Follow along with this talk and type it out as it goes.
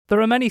There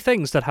are many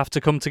things that have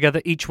to come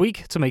together each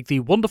week to make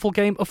the wonderful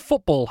game of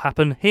football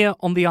happen here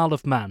on the Isle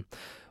of Man.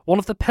 One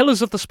of the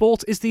pillars of the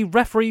sport is the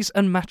referees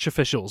and match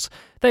officials.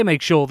 They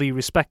make sure the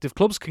respective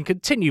clubs can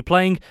continue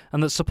playing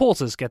and that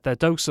supporters get their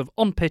dose of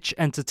on-pitch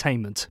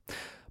entertainment.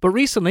 But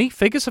recently,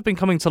 figures have been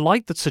coming to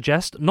light that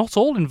suggest not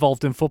all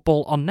involved in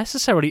football are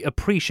necessarily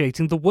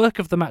appreciating the work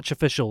of the match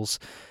officials.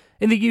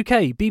 In the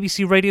UK,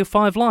 BBC Radio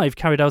 5 Live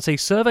carried out a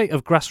survey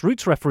of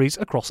grassroots referees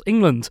across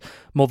England.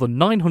 More than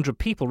 900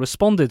 people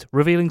responded,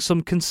 revealing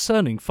some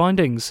concerning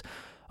findings.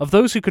 Of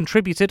those who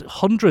contributed,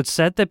 hundreds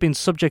said they'd been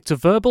subject to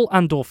verbal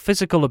and/or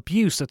physical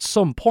abuse at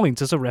some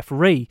point as a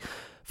referee.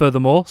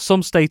 Furthermore,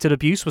 some stated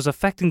abuse was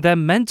affecting their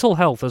mental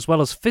health as well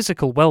as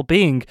physical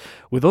well-being,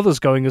 with others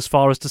going as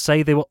far as to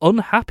say they were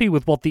unhappy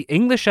with what the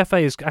English FA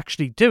is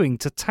actually doing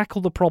to tackle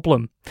the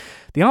problem.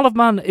 The Isle of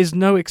Man is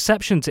no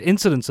exception to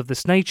incidents of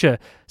this nature,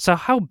 so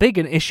how big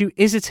an issue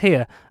is it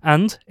here?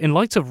 And, in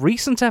light of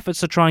recent efforts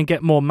to try and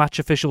get more match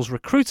officials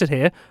recruited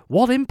here,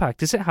 what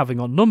impact is it having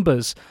on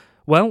numbers?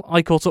 Well,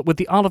 I caught up with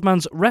the Isle of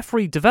Man's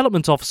referee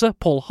development officer,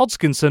 Paul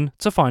Hodgkinson,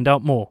 to find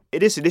out more.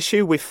 It is an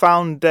issue. We've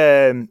found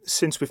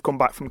since we've come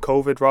back from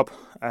COVID, Rob,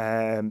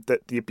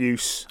 that the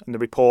abuse and the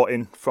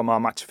reporting from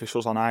our match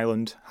officials on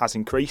Ireland has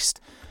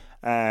increased,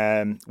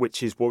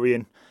 which is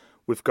worrying.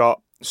 We've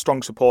got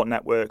strong support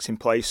networks in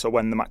place, so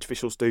when the match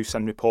officials do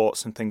send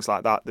reports and things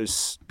like that,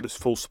 there's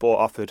full support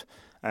offered,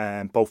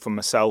 both from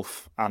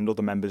myself and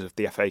other members of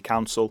the FA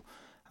Council.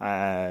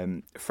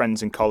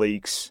 Friends and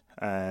colleagues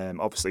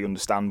obviously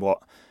understand what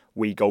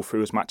we go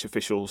through as match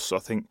officials, so I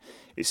think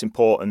it's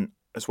important,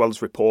 as well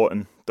as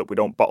reporting, that we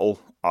don't bottle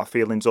our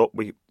feelings up.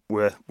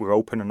 We're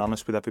open and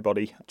honest with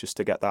everybody just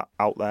to get that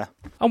out there.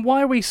 And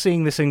why are we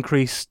seeing this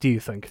increase, do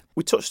you think?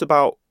 We touched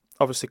about,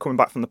 obviously, coming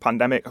back from the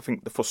pandemic. I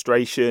think the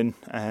frustration,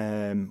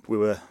 we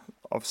were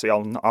obviously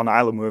on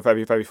Ireland, we were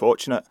very, very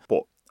fortunate,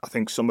 but I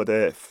think some of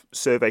the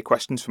survey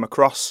questions from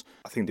across,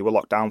 I think they were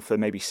locked down for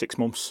maybe 6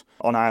 months.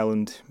 On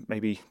Ireland,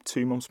 maybe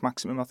 2 months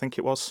maximum, I think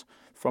it was,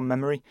 from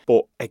memory.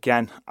 But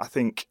again, I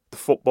think the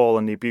football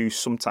and the abuse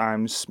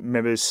sometimes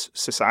mirrors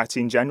society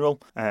in general.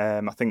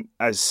 I think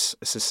as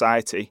a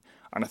society,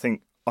 and I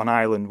think on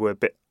Ireland we're a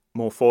bit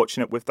more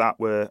fortunate with that.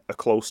 We're a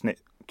close-knit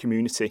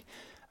community,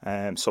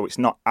 so it's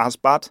not as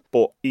bad.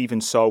 But even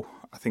so,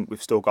 I think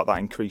we've still got that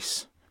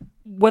increase.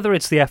 Whether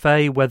it's the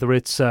FA, whether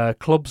it's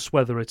clubs,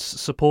 whether it's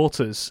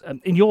supporters,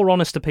 in your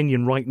honest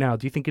opinion right now,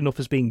 do you think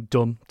enough is being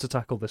done to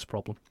tackle this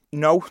problem?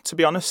 No, to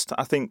be honest.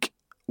 I think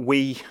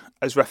we,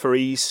 as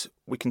referees,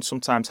 we can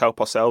sometimes help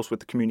ourselves with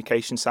the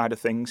communication side of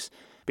things,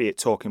 be it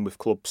talking with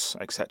clubs,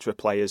 etc.,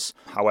 players.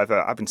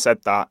 However, having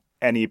said that,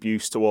 any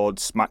abuse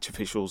towards match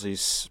officials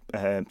is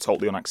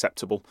totally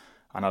unacceptable,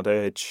 and I'd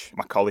urge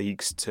my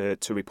colleagues to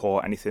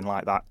report anything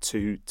like that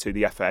to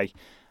the FA.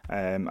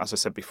 As I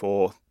said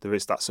before, there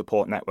is that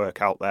support network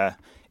out there.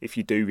 If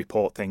you do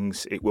report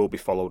things, it will be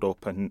followed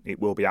up and it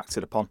will be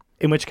acted upon.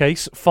 In which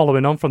case,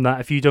 following on from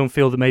that, if you don't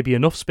feel that maybe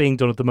enough's being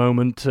done at the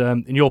moment,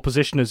 in your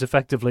position as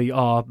effectively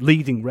our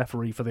leading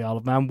referee for the Isle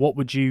of Man, what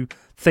would you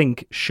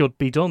think should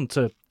be done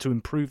to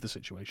improve the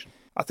situation?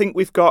 I think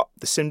we've got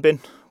the sin bin,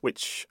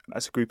 which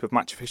as a group of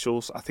match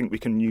officials, I think we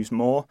can use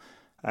more.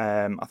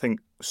 I think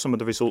some of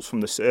the results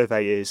from the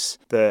survey is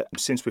that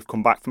since we've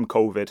come back from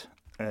COVID,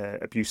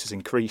 abuse has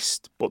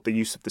increased, but the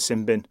use of the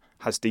sin bin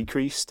has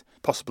decreased.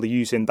 Possibly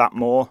using that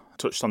more.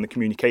 Touched on the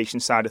communication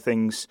side of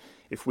things.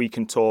 If we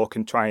can talk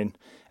and try and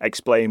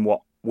explain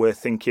what we're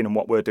thinking and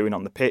what we're doing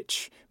on the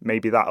pitch,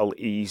 maybe that'll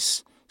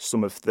ease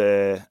some of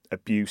the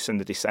abuse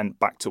and the dissent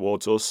back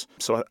towards us.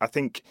 So I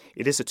think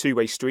it is a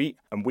two-way street,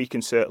 and we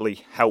can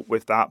certainly help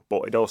with that,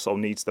 but it also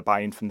needs the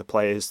buy-in from the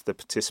players, the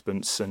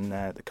participants and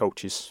the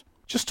coaches.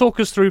 Just talk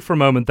us through for a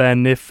moment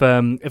then, if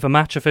a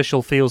match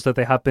official feels that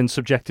they have been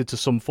subjected to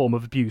some form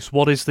of abuse,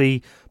 what is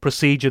the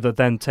procedure that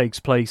then takes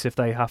place if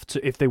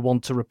they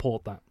want to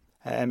report that?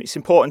 It's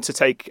important to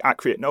take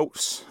accurate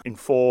notes,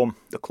 inform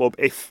the club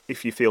if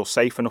you feel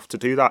safe enough to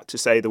do that, to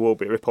say there will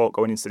be a report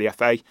going into the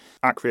FA.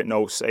 Accurate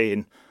notes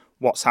saying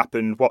what's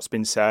happened, what's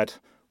been said,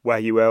 where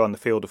you were on the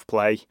field of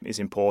play is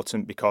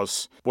important,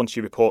 because once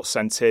your report's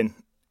sent in,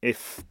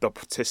 if the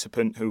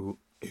participant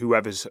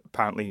whoever's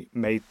apparently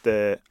made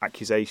the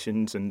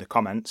accusations and the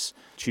comments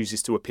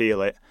chooses to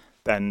appeal it,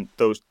 then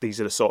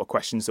these are the sort of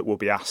questions that will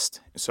be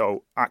asked.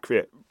 So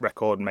accurate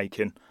record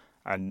making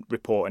and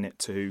reporting it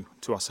to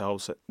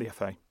ourselves at the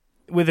FA.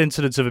 With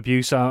incidents of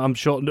abuse, I'm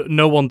sure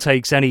no one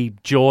takes any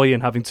joy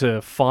in having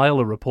to file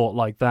a report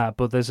like that,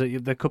 but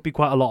there could be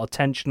quite a lot of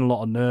tension, a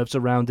lot of nerves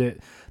around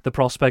it, the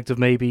prospect of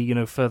maybe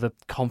further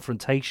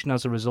confrontation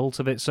as a result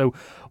of it. So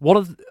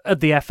what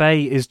the FA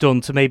is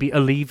done to maybe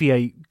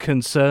alleviate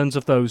concerns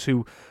of those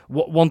who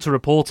want to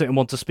report it and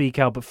want to speak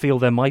out but feel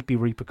there might be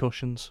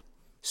repercussions?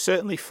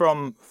 Certainly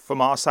from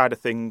our side of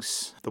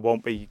things, there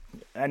won't be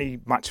any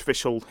match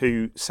official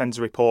who sends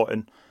a report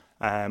in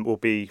will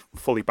be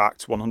fully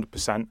backed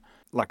 100%.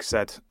 Like I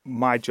said,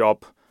 my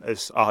job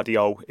as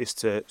RDO is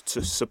to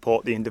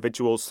support the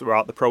individuals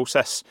throughout the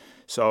process.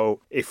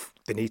 So if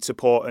they need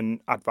support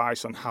and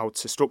advice on how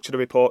to structure the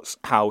reports,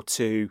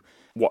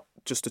 what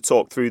just to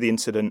talk through the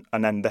incident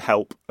and then the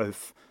help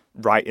of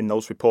writing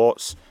those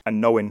reports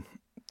and knowing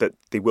that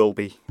they will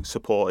be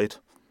supported.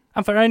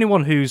 And for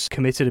anyone who's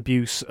committed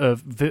abuse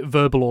of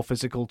verbal or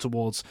physical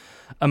towards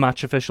a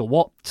match official,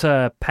 what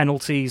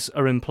penalties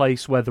are in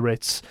place, whether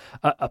it's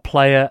a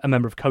player, a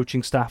member of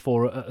coaching staff,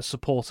 or a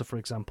supporter, for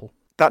example?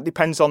 That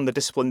depends on the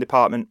discipline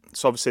department.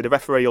 So obviously the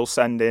referee will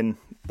send in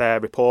their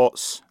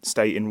reports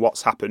stating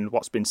what's happened,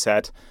 what's been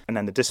said, and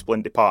then the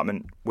discipline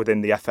department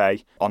within the FA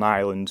on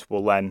Ireland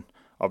will then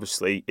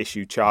obviously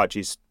issue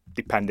charges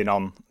depending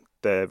on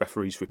the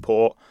referee's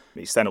report.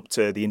 It's then up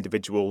to the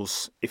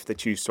individuals if they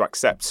choose to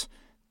accept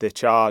the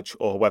charge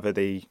or whether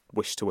they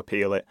wish to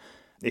appeal it.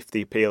 If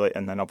they appeal it,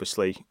 and then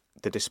obviously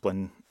the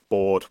discipline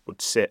board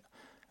would sit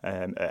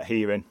at a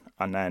hearing,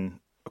 and then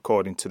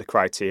according to the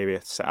criteria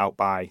set out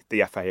by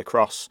the FA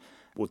across,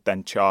 would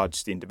then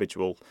charge the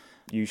individual.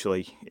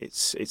 Usually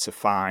it's a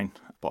fine,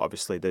 but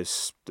obviously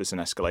there's an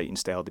escalating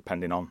scale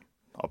depending on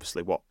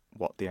obviously what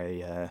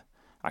the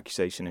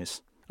accusation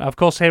is. Of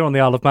course, here on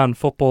the Isle of Man,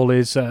 football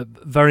is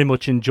very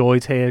much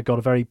enjoyed here. Got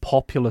a very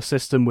popular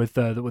system with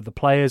the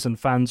players and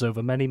fans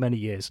over many, many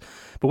years.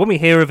 But when we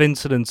hear of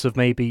incidents of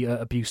maybe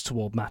abuse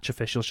toward match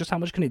officials, just how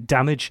much can it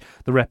damage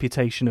the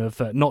reputation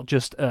of not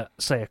just,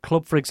 say, a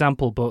club, for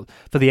example, but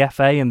for the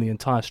FA and the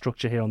entire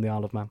structure here on the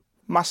Isle of Man?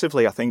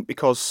 Massively, I think,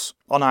 because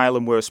on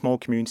Ireland we're a small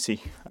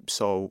community,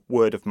 so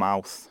word of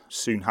mouth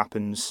soon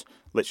happens.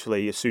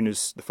 Literally, as soon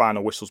as the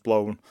final whistle's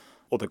blown,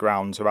 other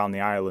grounds around the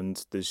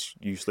island, there's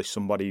usually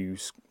somebody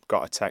who's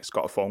got a text,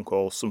 got a phone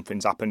call,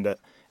 something's happened at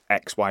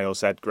X, Y or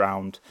Z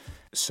ground.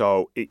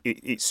 So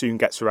it soon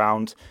gets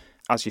around.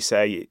 As you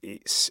say,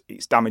 it's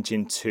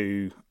damaging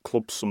to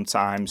clubs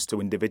sometimes,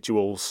 to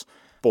individuals,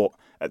 but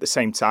at the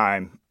same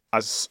time,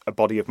 as a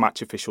body of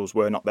match officials,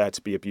 we're not there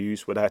to be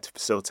abused. We're there to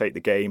facilitate the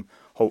game,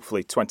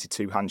 hopefully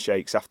 22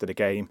 handshakes after the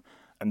game,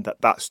 and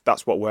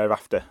that's what we're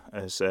after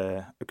as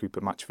a group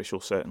of match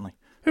officials, certainly.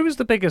 Who is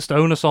the biggest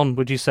onus on,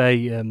 would you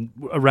say,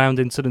 around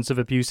incidents of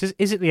abuse?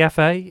 Is it the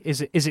FA?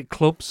 Is it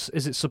clubs?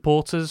 Is it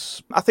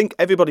supporters? I think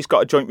everybody's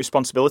got a joint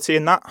responsibility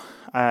in that.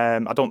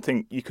 I don't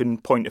think you can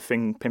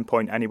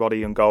pinpoint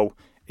anybody and go,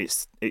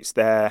 it's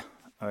there,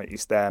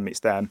 it's them, it's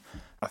them.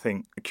 I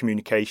think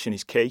communication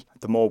is key.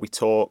 The more we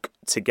talk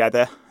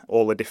together,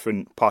 all the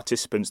different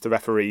participants, the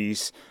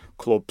referees,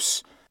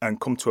 clubs, and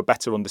come to a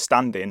better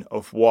understanding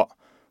of what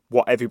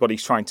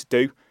everybody's trying to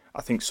do.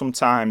 I think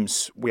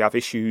sometimes we have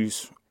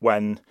issues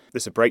when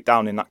there's a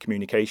breakdown in that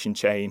communication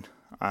chain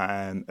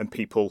and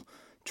people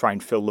try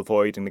and fill the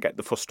void and they get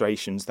the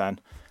frustrations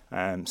then.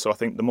 So I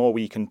think the more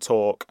we can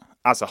talk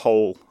as a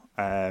whole,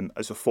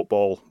 as a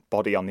football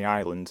body on the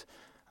island,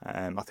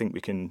 I think we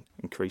can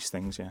increase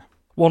things, yeah.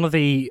 One of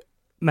the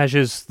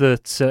measures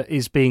that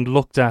is being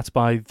looked at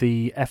by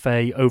the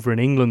FA over in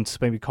England to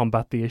maybe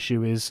combat the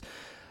issue is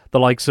the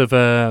likes of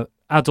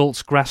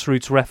adults,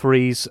 grassroots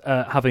referees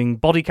having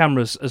body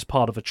cameras as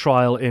part of a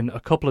trial in a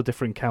couple of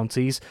different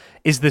counties.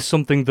 Is this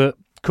something that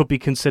could be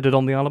considered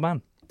on the Isle of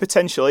Man?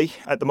 Potentially.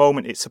 At the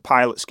moment, it's a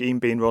pilot scheme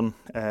being run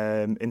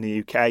in the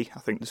UK. I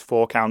think there's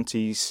 4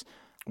 counties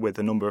with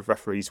a number of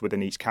referees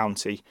within each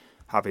county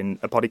having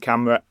a body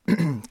camera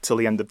till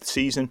the end of the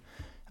season.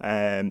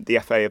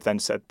 The FA have then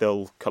said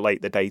they'll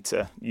collate the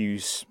data,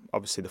 use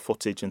obviously the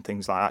footage and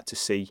things like that to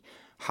see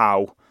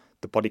how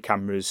the body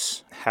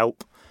cameras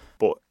help.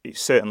 But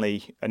it's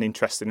certainly an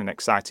interesting and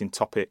exciting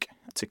topic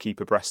to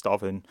keep abreast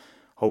of, and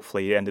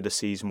hopefully at the end of the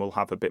season we'll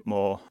have a bit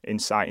more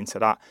insight into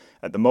that.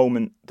 At the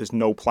moment, there's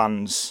no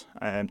plans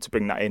to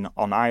bring that in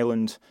on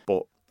Ireland,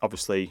 but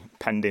obviously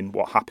pending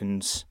what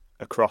happens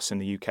across in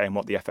the UK and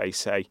what the FA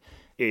say,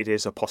 it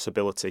is a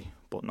possibility,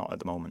 but not at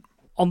the moment.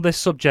 On this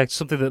subject,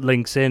 something that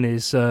links in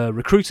is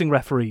recruiting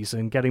referees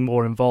and getting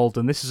more involved.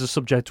 And this is a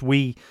subject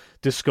we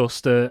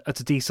discussed at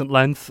a decent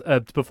length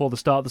before the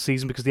start of the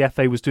season because the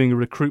FA was doing a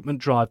recruitment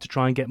drive to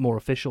try and get more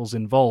officials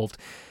involved.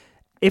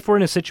 If we're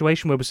in a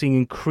situation where we're seeing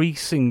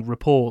increasing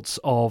reports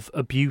of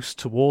abuse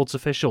towards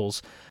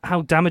officials,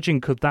 how damaging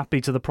could that be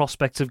to the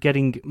prospect of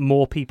getting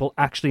more people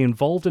actually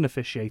involved in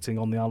officiating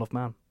on the Isle of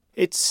Man?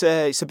 It's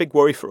a big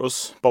worry for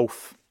us,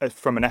 both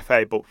from an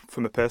FA but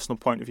from a personal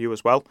point of view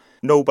as well.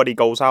 Nobody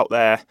goes out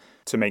there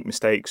to make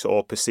mistakes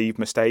or perceive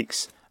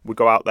mistakes. We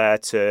go out there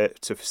to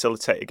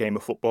facilitate a game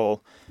of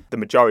football. The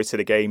majority of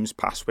the games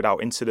pass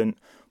without incident,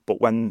 but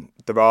when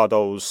there are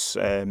those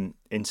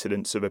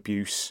incidents of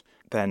abuse,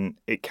 then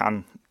it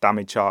can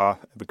damage our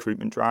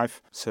recruitment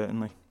drive,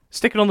 certainly.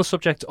 Sticking on the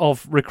subject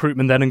of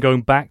recruitment then and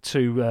going back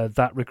to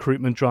that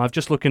recruitment drive,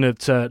 just looking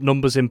at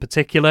numbers in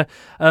particular.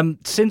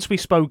 Since we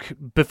spoke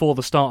before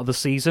the start of the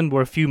season,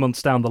 we're a few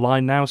months down the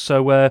line now,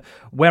 so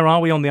where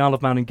are we on the Isle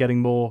of Man in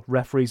getting more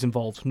referees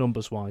involved,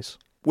 numbers-wise?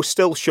 We're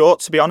still short,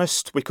 to be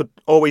honest. We could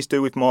always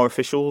do with more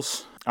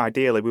officials.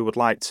 Ideally, we would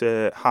like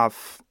to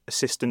have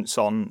assistants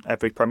on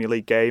every Premier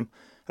League game.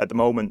 At the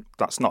moment,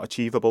 that's not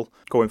achievable.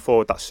 Going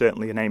forward, that's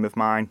certainly an aim of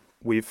mine.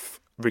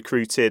 We've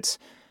recruited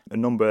a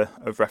number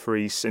of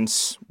referees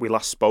since we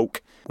last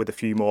spoke, with a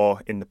few more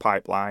in the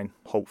pipeline,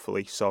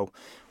 hopefully. So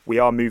we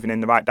are moving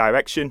in the right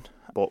direction.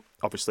 but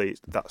obviously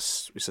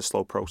it's a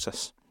slow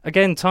process.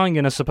 Again, tying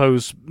in, I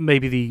suppose,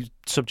 maybe the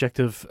subject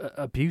of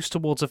abuse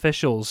towards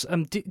officials,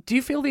 do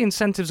you feel the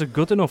incentives are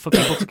good enough for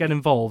people to get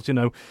involved? You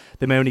know,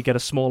 they may only get a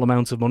small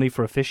amount of money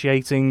for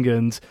officiating,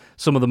 and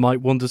some of them might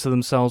wonder to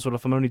themselves, well,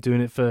 if I'm only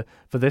doing it for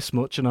this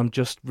much and I'm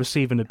just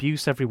receiving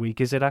abuse every week,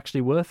 is it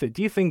actually worth it?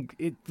 Do you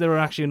think there are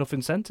actually enough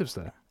incentives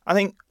there? I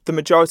think the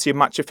majority of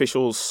match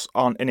officials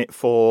aren't in it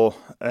for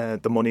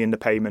the money and the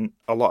payment.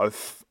 A lot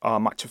of our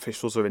match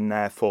officials are in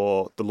there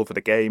for the love of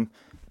the game.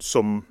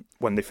 Some,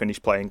 when they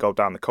finish playing, go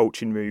down the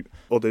coaching route.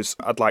 Others,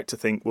 I'd like to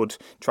think, would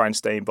try and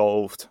stay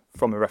involved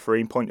from a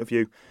refereeing point of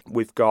view.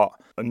 We've got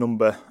a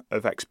number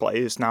of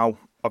ex-players now,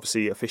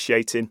 obviously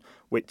officiating,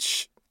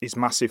 which is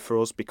massive for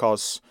us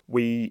because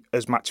we,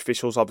 as match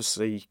officials,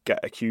 obviously get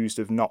accused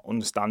of not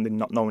understanding,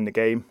 not knowing the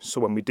game.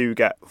 So when we do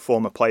get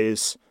former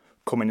players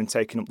coming and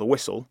taking up the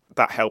whistle,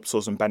 that helps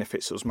us and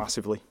benefits us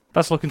massively.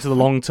 That's looking to the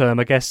long term.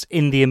 I guess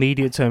in the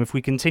immediate term, if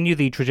we continue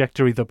the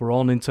trajectory that we're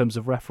on in terms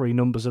of referee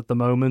numbers at the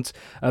moment,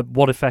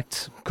 what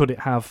effect could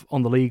it have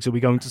on the leagues? Are we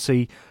going to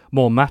see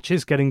more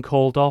matches getting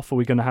called off? Are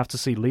we going to have to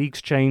see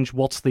leagues change?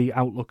 What's the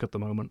outlook at the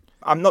moment?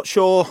 I'm not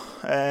sure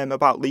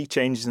about league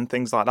changes and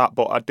things like that,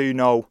 but I do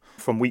know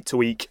from week to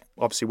week,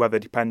 obviously weather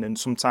dependent,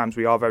 sometimes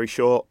we are very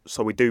short,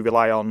 so we do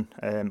rely on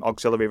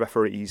auxiliary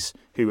referees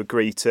who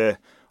agree to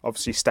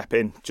obviously step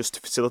in just to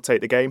facilitate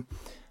the game.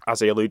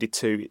 As I alluded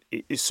to,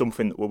 it is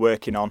something that we're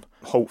working on.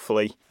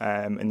 Hopefully,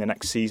 in the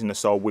next season or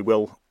so, we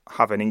will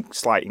have a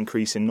slight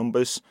increase in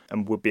numbers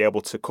and we'll be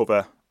able to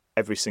cover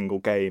every single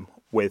game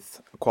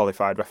with a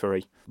qualified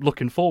referee.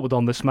 Looking forward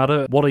on this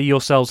matter, what are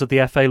yourselves at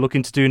the FA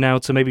looking to do now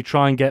to maybe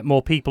try and get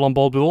more people on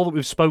board with all that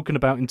we've spoken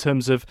about in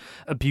terms of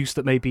abuse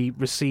that may be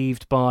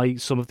received by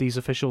some of these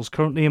officials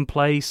currently in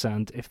place,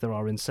 and if there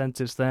are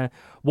incentives there,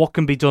 what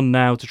can be done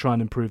now to try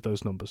and improve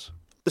those numbers?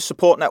 The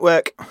support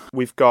network,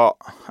 we've got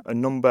a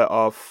number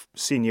of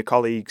senior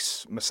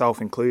colleagues,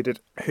 myself included,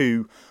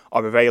 who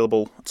are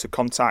available to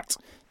contact,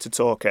 to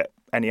talk at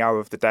any hour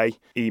of the day,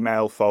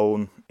 email,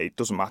 phone, it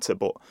doesn't matter.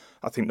 But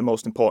I think the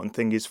most important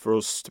thing is for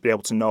us to be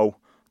able to know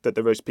that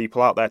there is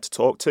people out there to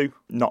talk to,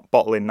 not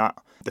bottling that,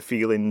 the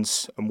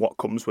feelings and what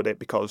comes with it,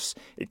 because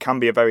it can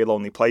be a very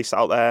lonely place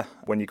out there.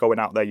 When you're going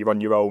out there, you're on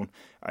your own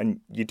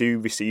and you do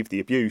receive the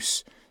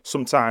abuse.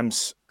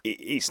 Sometimes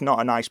it's not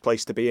a nice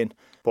place to be in,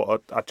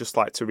 but I'd just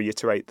like to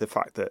reiterate the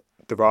fact that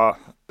there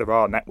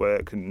are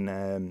network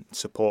and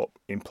support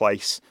in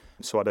place,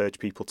 so I'd urge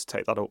people to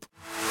take that up.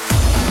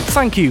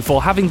 Thank you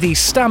for having the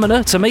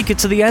stamina to make it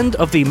to the end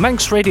of the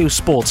Manx Radio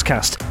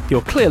Sportscast.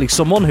 You're clearly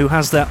someone who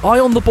has their eye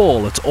on the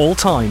ball at all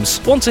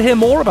times. Want to hear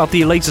more about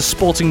the latest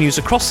sporting news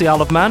across the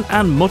Isle of Man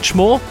and much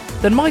more?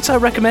 Then might I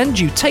recommend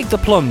you take the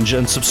plunge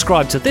and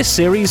subscribe to this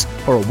series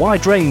or a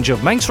wide range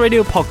of Manx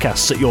Radio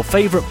podcasts at your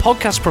favourite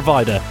podcast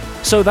provider,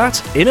 so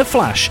that, in a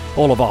flash,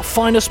 all of our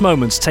finest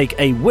moments take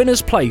a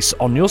winner's place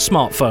on your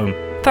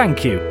smartphone.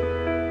 Thank you.